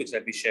sheet also, which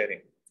I'll be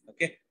sharing.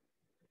 Okay.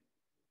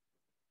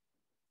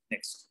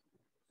 Next.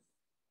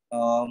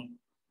 Draw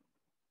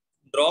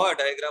a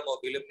diagram of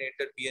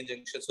illuminated PN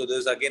junction. So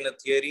there's again a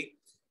theory.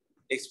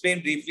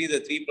 Explain briefly the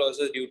three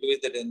processes due to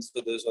which the dense.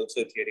 So there's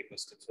also a theory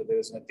question. So there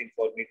is nothing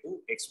for me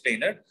to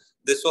explain it.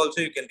 This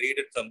also you can read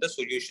it from the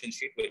solution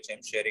sheet which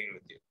I'm sharing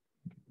with you.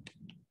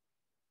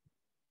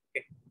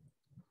 Okay.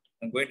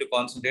 I'm going to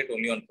concentrate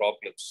only on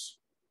problems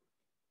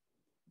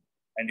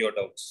and your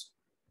doubts.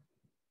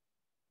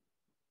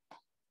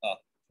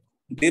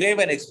 Derive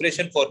an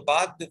expression for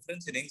path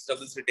difference in Young's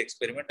double slit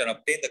experiment and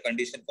obtain the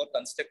condition for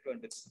constructive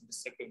and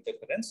destructive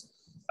interference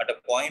at a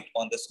point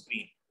on the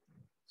screen.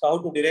 So how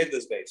to derive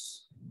this,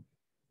 guys?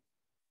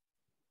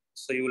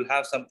 So you will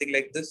have something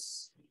like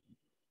this.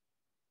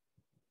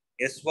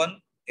 S1,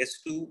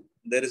 S2,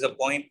 there is a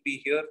point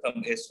P here.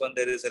 From S1,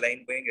 there is a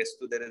line going.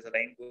 S2, there is a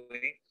line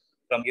going.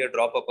 From here,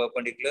 drop a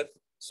perpendicular.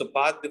 So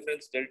path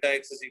difference delta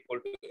X is equal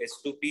to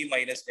S2P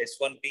minus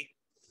S1P.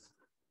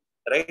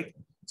 Right?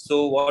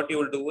 So what you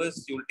will do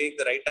is you will take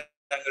the right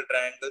angle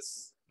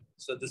triangles.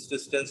 So this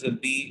distance will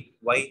be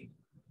Y.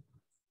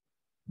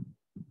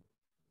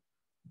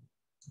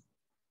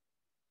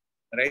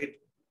 Right?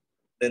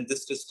 Then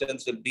this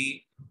distance will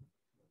be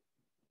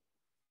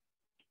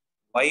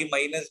Y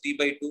minus D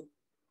by 2.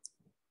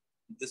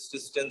 This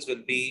distance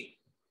will be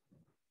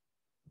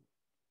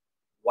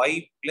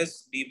Y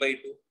plus D by 2.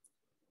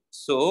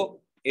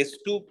 So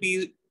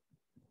S2P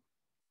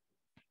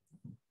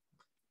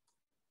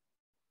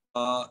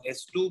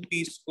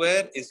S2P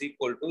square is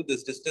equal to,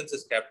 this distance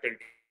is capital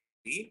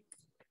D,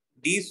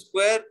 D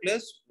square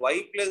plus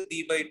Y plus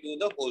D by 2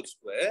 the whole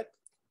square,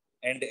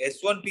 and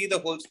S1P the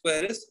whole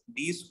square is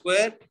D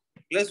square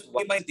plus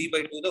Y minus D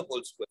by 2 the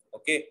whole square.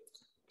 Okay.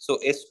 So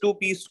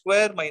S2P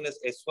square minus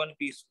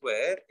S1P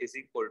square is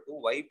equal to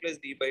Y plus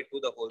D by 2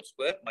 the whole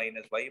square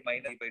minus Y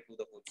minus D by 2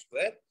 the whole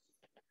square.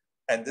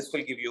 And this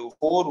will give you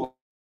 4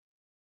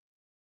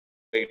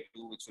 by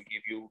 2, which will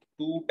give you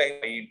 2 times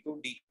Y into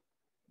D.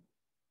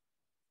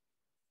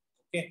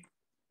 Okay.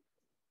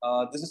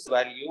 This is the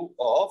value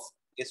of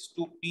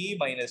S2P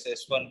minus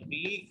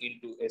S1P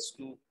into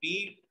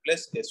S2P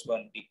plus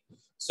S1P.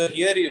 So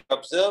here you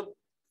observe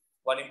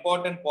one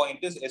important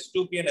point is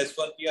S2P and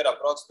S1P are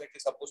approximately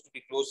supposed to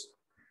be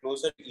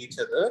closer to each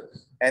other,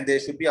 and they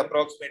should be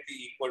approximately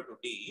equal to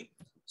D.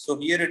 So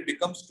here it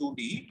becomes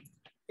 2D.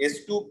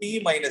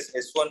 S2P minus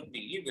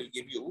S1P will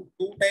give you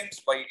 2 times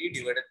YD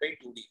divided by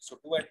 2D. So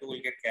 2 and 2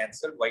 will get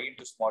cancelled. Y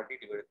into small d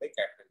divided by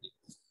capital D.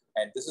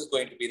 And this is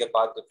going to be the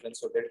path difference.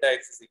 So delta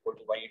x is equal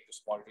to y into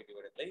small t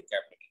divided by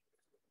capital T.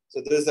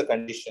 So this is the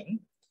condition.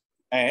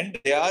 And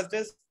they asked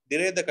us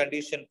derive the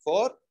condition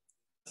for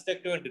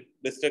constructive and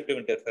destructive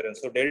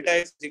interference. So delta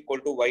x is equal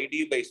to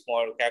yd by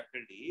small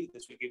capital D.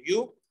 This will give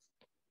you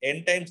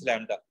n times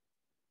lambda.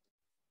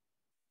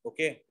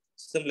 Okay.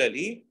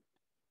 Similarly,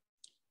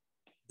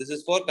 this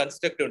is for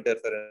constructive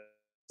interference.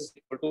 This is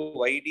equal to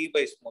yd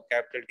by small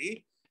capital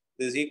D.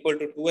 This is equal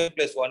to 2n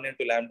plus 1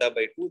 into lambda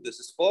by 2. This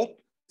is for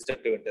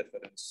destructive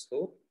interference.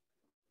 So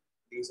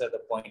these are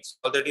the points.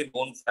 Already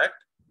known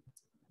fact.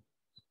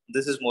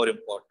 This is more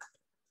important.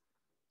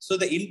 So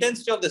the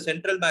intensity of the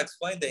central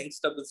maxima in the Young's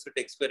double slit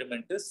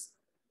experiment is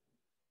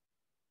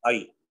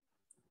I.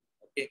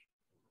 Okay.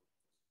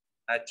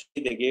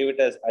 Actually, they gave it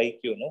as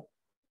IQ, no?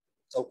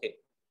 Okay.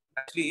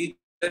 Actually,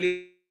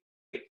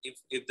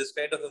 if this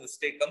kind of a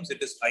mistake comes,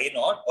 it is I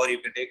naught, or you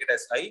can take it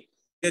as I.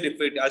 Here,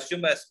 if it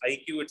assume as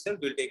IQ itself,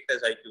 we'll take it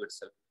as IQ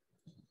itself.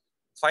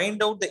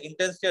 Find out the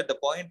intensity at the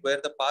point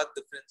where the path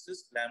difference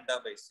is lambda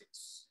by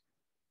 6.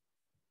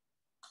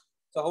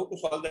 So how to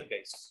solve that,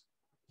 guys?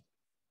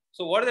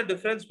 So what is the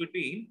difference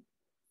between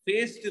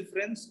phase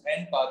difference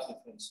and path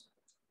difference?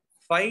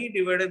 Phi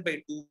divided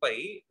by 2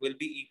 pi will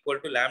be equal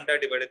to lambda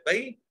divided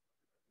by,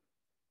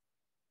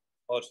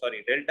 or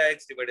sorry, delta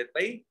x divided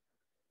by,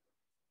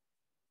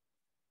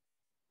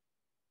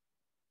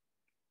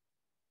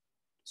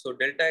 so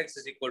delta x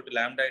is equal to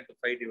lambda into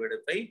phi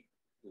divided by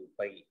 2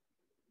 pi.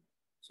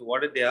 So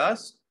what did they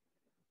ask?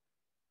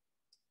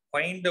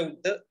 Find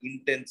out the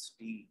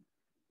intensity.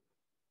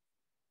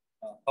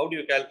 How do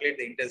you calculate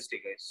the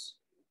intensity, guys?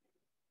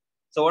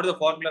 So what is the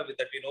formula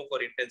that we know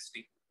for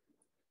intensity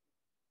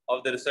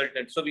of the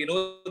resultant? So we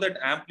know that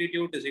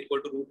amplitude is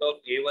equal to root of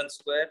a1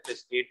 square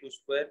plus a2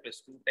 square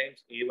plus 2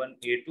 times a1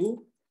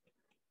 a2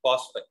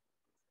 cos phi,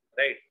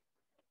 right?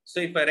 So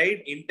if I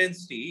write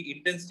intensity,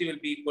 intensity will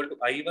be equal to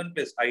I1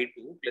 plus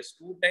I2 plus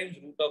 2 times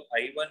root of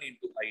I1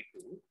 into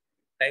I2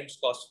 times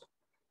cos phi.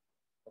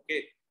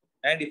 Okay.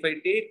 And if I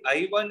take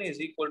I1 is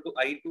equal to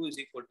I2 is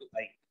equal to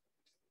I.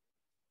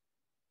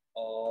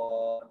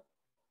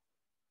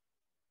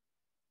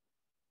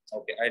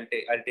 Okay,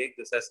 I'll take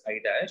this as I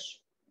dash.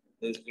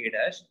 This is A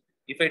dash.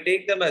 If I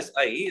take them as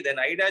I, then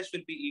I dash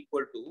will be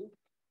equal to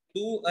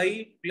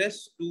 2I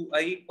plus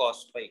 2I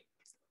cos phi.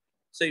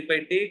 So if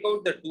I take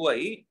out the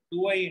 2I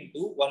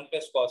into 1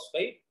 plus cos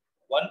phi,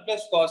 1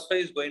 plus cos phi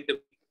is going to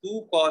be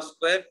 2 cos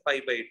square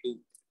phi by 2.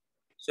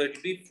 So it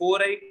will be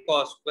 4I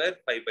cos square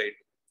phi by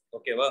 2.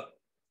 Okay, well,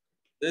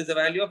 this is the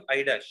value of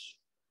I dash.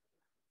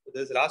 So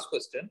this is the last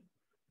question.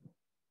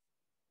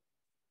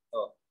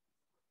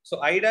 So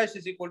I dash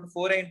is equal to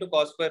 4I into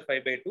cos square phi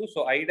by 2.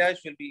 So I dash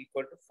will be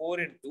equal to 4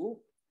 into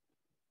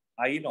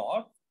I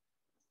naught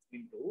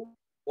into,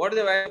 what is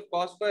the value of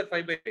cos square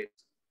phi by 8?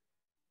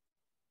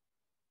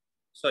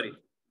 Sorry.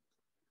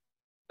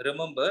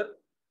 Remember,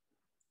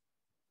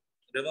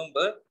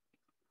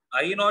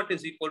 I naught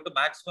is equal to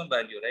maximum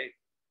value,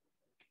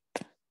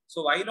 right?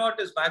 So I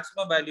naught is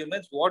maximum value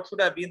means what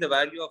should have been the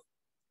value of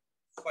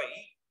phi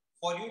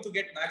for you to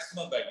get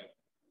maximum value?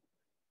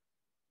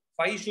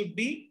 Phi should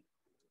be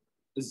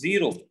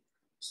 0.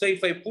 So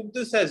if I put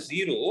this as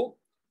 0,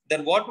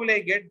 then what will I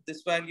get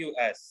this value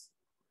as?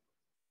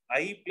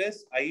 I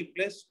plus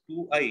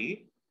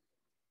 2I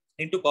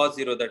into cos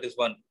 0, that is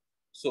 1.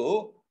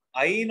 So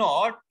I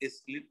naught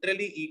is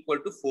literally equal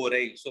to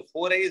 4I. So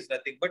 4I is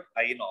nothing but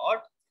I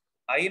naught.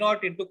 I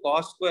naught into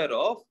cos square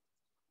of,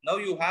 now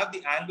you have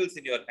the angles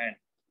in your hand.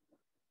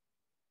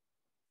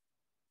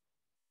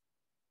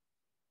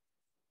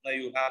 Now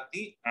you have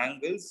the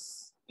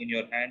angles in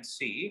your hand.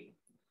 See,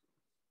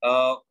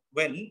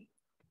 when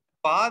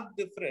path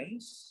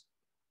difference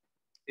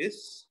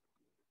is,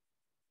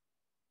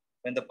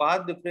 when the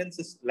path difference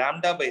is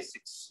lambda by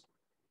 6,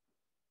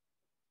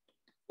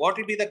 what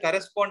will be the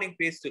corresponding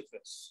phase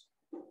difference?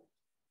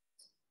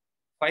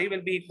 Phi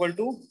will be equal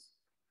to,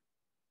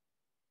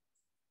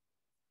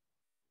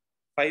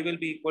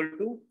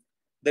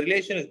 the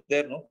relation is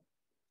there, no?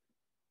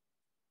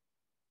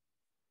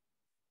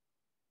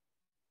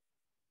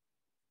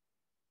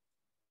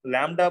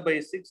 Lambda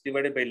by 6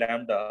 divided by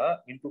lambda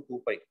into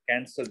 2 pi.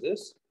 Cancel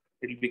this.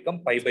 It will become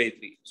pi by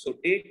 3. So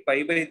take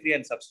pi by 3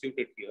 and substitute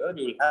it here.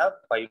 You will have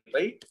pi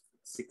by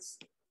 6.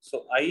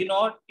 So I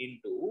naught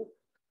into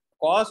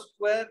cos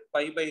square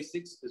pi by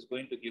 6 is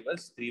going to give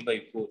us 3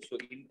 by 4. So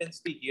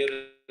intensity here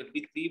will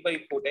be 3 by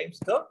 4 times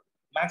the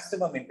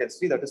maximum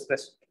intensity that is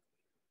present.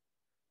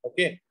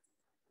 Okay.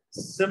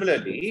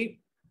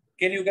 Similarly,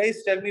 can you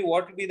guys tell me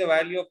what will be the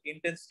value of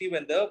intensity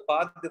when the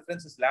path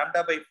difference is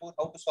lambda by 4?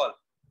 How to solve?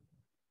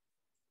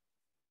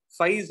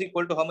 Phi is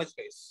equal to how much,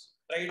 guys?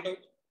 Try it out.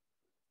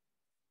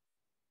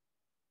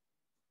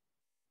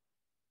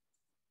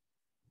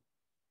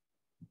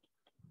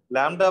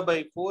 Lambda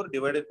by 4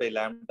 divided by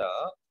lambda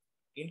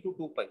into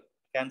 2 pi.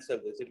 Cancel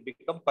this. It will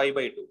become pi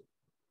by 2.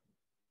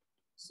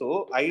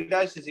 So I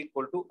dash is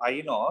equal to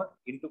I naught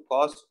into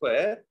cos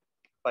square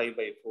pi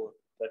by 4.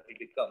 That will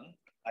become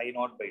I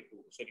naught by 2.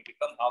 So it will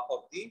become half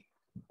of the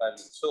value.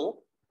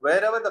 So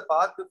Wherever the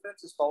path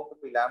difference is found to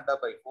be lambda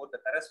by 4, the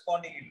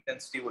corresponding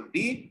intensity will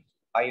be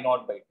I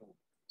naught by 2.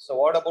 So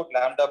what about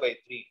lambda by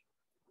 3?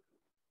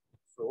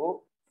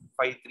 So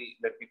phi 3,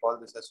 let me call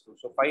this as 2.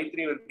 So phi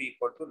 3 will be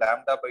equal to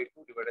lambda by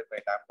 2 divided by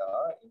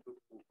lambda into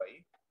 2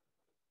 pi.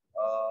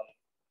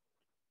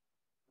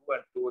 2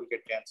 and 2 will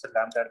get cancelled.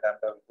 Lambda and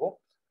lambda will go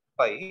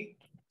pi.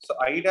 So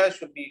I dash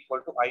should be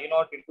equal to I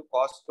naught into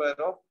cos square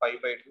of pi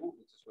by 2,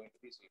 which is going to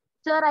be 0.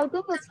 Sir, I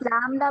think it's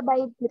lambda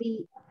by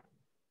 3.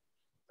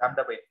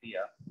 Lambda by 3, yeah.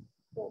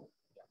 Oh,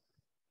 yeah.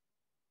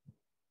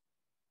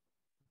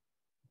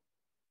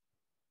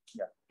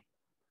 Yeah.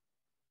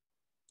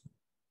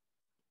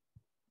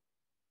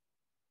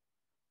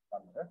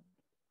 1 minute.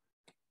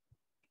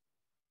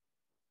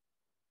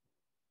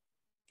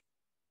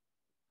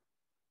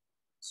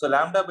 So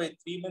lambda by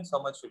 3 means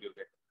how much will you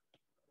get?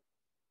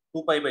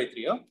 2 pi by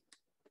 3, huh?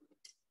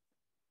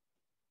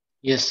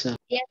 Yes, sir.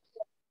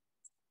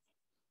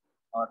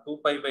 2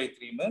 pi by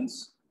 3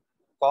 means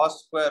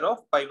cos square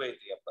of pi by 3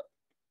 upper.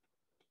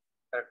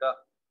 Correct?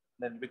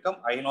 Then become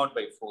I naught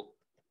by 4.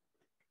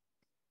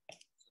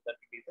 So that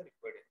will be the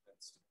required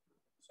intensity.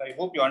 So I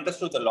hope you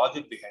understood the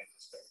logic behind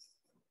this. Right?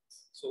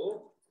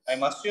 So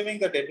I'm assuming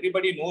that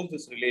everybody knows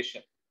this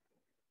relation.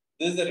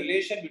 This is the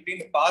relation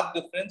between path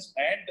difference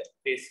and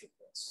phase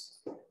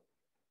difference.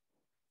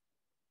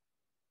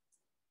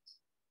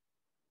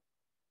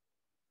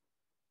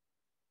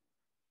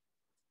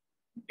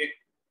 Okay.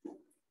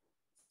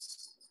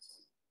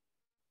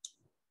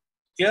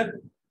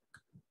 Clear?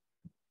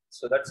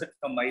 So that's it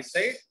from my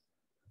side.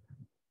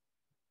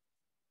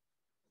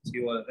 See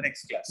you all in the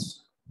next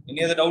class.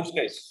 Any other doubts,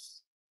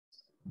 guys?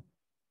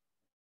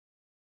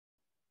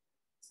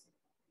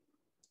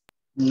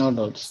 No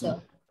doubts,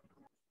 sir.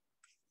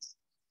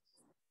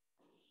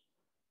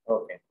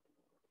 Okay.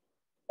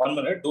 1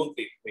 minute, don't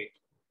wait. Wait.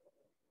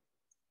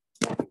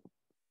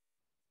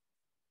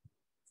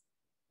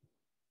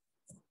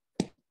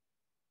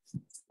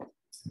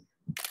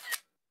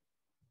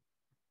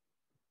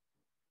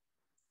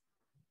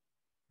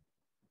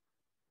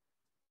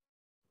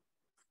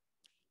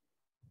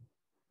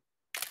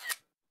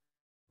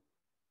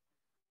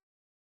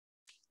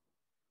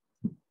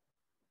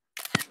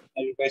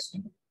 Are you guys?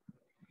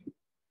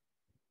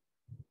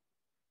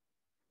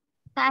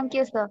 Thank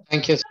you, sir.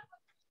 Thank you.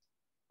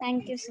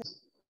 Thank you, sir.